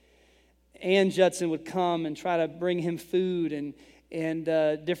preaching. Ann Judson would come and try to bring him food and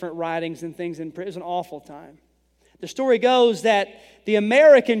different writings and things, and it was an awful time. The story goes that the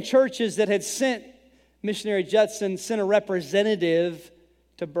American churches that had sent missionary Judson sent a representative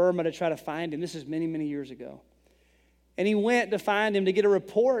to Burma to try to find him. This is many, many years ago. And he went to find him to get a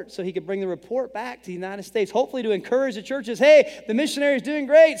report so he could bring the report back to the United States, hopefully to encourage the churches, hey, the missionary is doing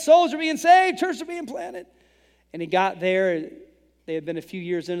great, souls are being saved, churches are being planted. And he got there. They had been a few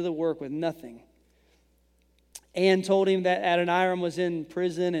years into the work with nothing. Ann told him that Adoniram was in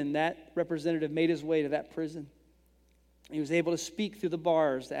prison, and that representative made his way to that prison. He was able to speak through the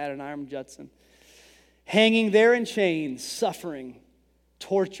bars to Adoniram Judson. Hanging there in chains, suffering,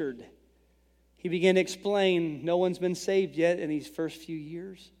 tortured. He began to explain, no one's been saved yet in these first few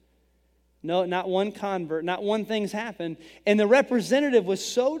years. No, not one convert, not one thing's happened. And the representative was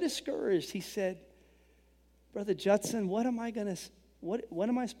so discouraged, he said, Brother Judson, what am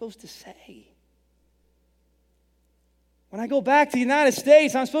I supposed to say? When I go back to the United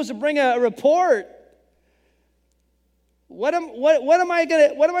States, I'm supposed to bring a report. What am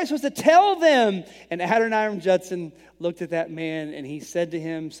I supposed to tell them? And Adoniram Judson looked at that man, and he said to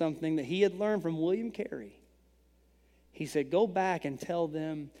him something that he had learned from William Carey. He said, go back and tell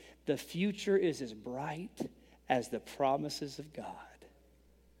them the future is as bright as the promises of God.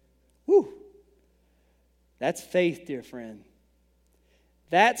 Woo! That's faith, dear friend.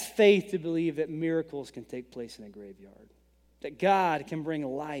 That's faith to believe that miracles can take place in a graveyard. That God can bring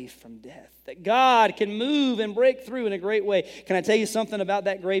life from death. That God can move and break through in a great way. Can I tell you something about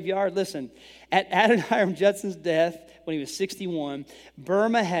that graveyard? Listen, at Adoniram Judson's death, when he was 61,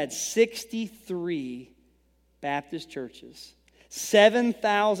 Burma had 63 Baptist churches.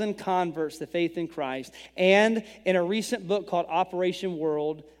 7,000 converts to faith in Christ. And in a recent book called Operation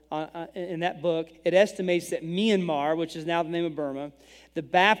World, in that book, it estimates that Myanmar, which is now the name of Burma, the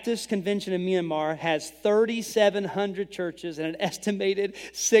Baptist Convention in Myanmar has 3,700 churches and an estimated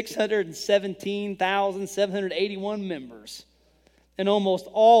 617,781 members. And almost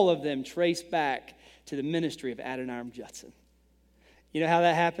all of them trace back to the ministry of Adoniram Judson. You know how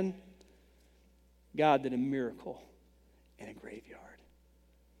that happened? God did a miracle in a graveyard.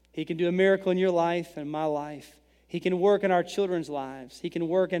 He can do a miracle in your life and my life. He can work in our children's lives. He can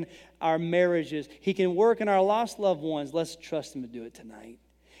work in our marriages. He can work in our lost loved ones. Let's trust Him to do it tonight.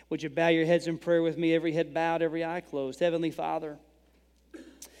 Would you bow your heads in prayer with me, every head bowed, every eye closed? Heavenly Father,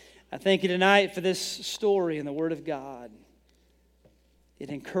 I thank You tonight for this story in the Word of God. It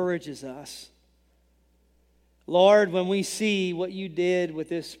encourages us. Lord, when we see what You did with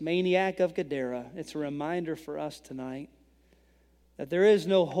this maniac of Gadara, it's a reminder for us tonight that there is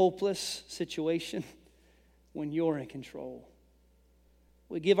no hopeless situation when You're in control.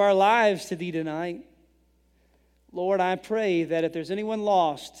 We give our lives to Thee tonight. Lord, I pray that if there's anyone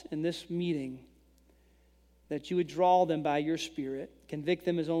lost in this meeting, that You would draw them by Your Spirit, convict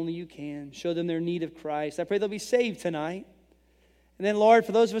them as only You can, show them their need of Christ. I pray they'll be saved tonight. And then, Lord,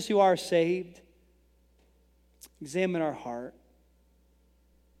 for those of us who are saved, examine our heart.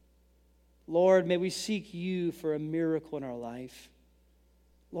 Lord, may we seek You for a miracle in our life.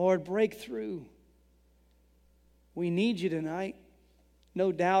 Lord, break through. We need You tonight.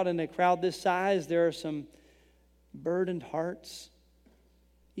 No doubt in a crowd this size, there are some burdened hearts,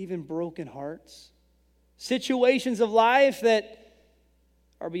 even broken hearts. Situations of life that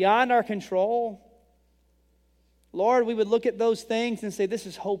are beyond our control. Lord, we would look at those things and say, this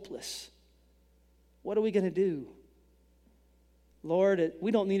is hopeless. What are we going to do? Lord,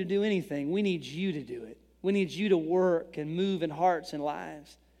 we don't need to do anything. We need You to do it. We need You to work and move in hearts and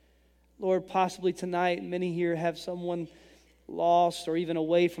lives. Lord, possibly tonight, many here have someone lost or even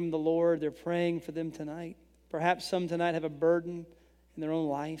away from the Lord. They're praying for them tonight. Perhaps some tonight have a burden in their own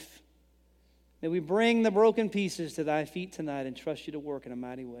life. May we bring the broken pieces to Thy feet tonight and trust You to work in a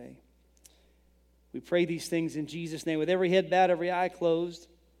mighty way. We pray these things in Jesus' name with every head bowed, every eye closed,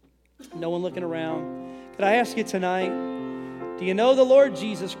 no one looking around. Could I ask you tonight, do you know the Lord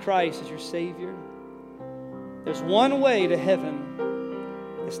Jesus Christ as your Savior? There's one way to heaven.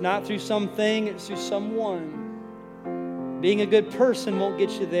 It's not through something, it's through someone. Being a good person won't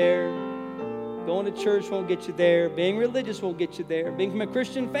get you there. Going to church won't get you there. Being religious won't get you there. Being from a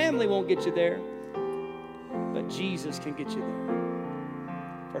Christian family won't get you there. But Jesus can get you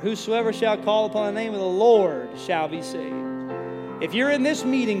there. For whosoever shall call upon the name of the Lord shall be saved. If you're in this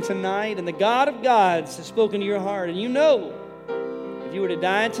meeting tonight and the God of gods has spoken to your heart, and you know if you were to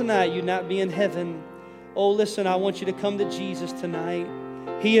die tonight, you'd not be in heaven. Oh, listen, I want you to come to Jesus tonight.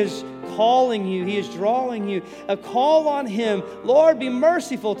 He is calling you. He is drawing you. A call on Him. Lord, be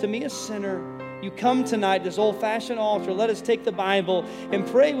merciful to me, a sinner. You come tonight, this old-fashioned altar. Let us take the Bible and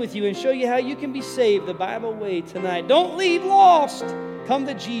pray with you and show you how you can be saved the Bible way tonight. Don't leave lost. Come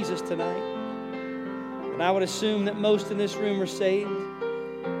to Jesus tonight. And I would assume that most in this room are saved.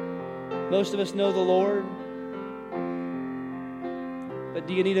 Most of us know the Lord. But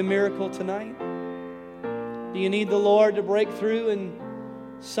do you need a miracle tonight? Do you need the Lord to break through in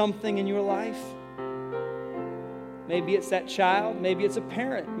something in your life? Maybe it's that child. Maybe it's a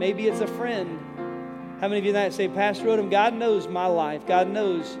parent. Maybe it's a friend. How many of you tonight say, Pastor Odom, God knows my life. God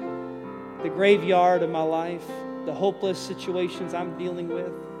knows the graveyard of my life, the hopeless situations I'm dealing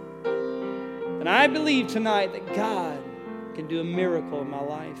with. And I believe tonight that God can do a miracle in my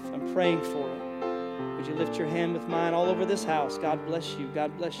life. I'm praying for it. Would you lift your hand with mine all over this house? God bless you.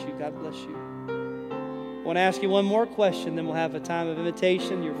 God bless you. God bless you. I want to ask you one more question, then we'll have a time of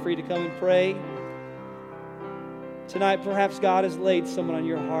invitation. You're free to come and pray. Tonight, perhaps God has laid someone on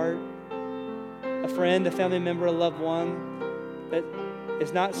your heart, a friend, a family member, a loved one that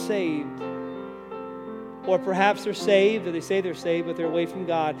is not saved. Or perhaps they're saved, or they say they're saved, but they're away from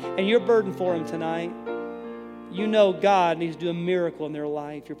God. And you're burdened for them tonight. You know God needs to do a miracle in their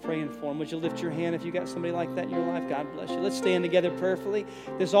life. You're praying for them. Would you lift your hand if you got somebody like that in your life? God bless you. Let's stand together prayerfully.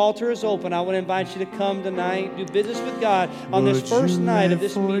 This altar is open. I want to invite you to come tonight. Do business with God on this first night of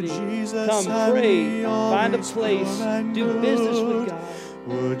this meeting. Come, pray, find a place, do business with God.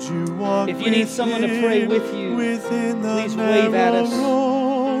 If you need someone to pray with you, please wave at us.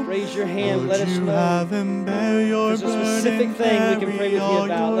 Raise your hand. Let us know. If there's a specific thing we can pray with you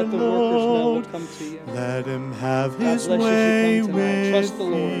about, let the workers know. We'll come to you. Let Him have God His bless you as way you come tonight. with Trust the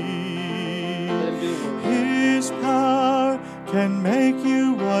Lord. thee. Let him do the work. His power can make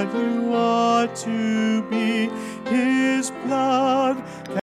you what you ought to be. His blood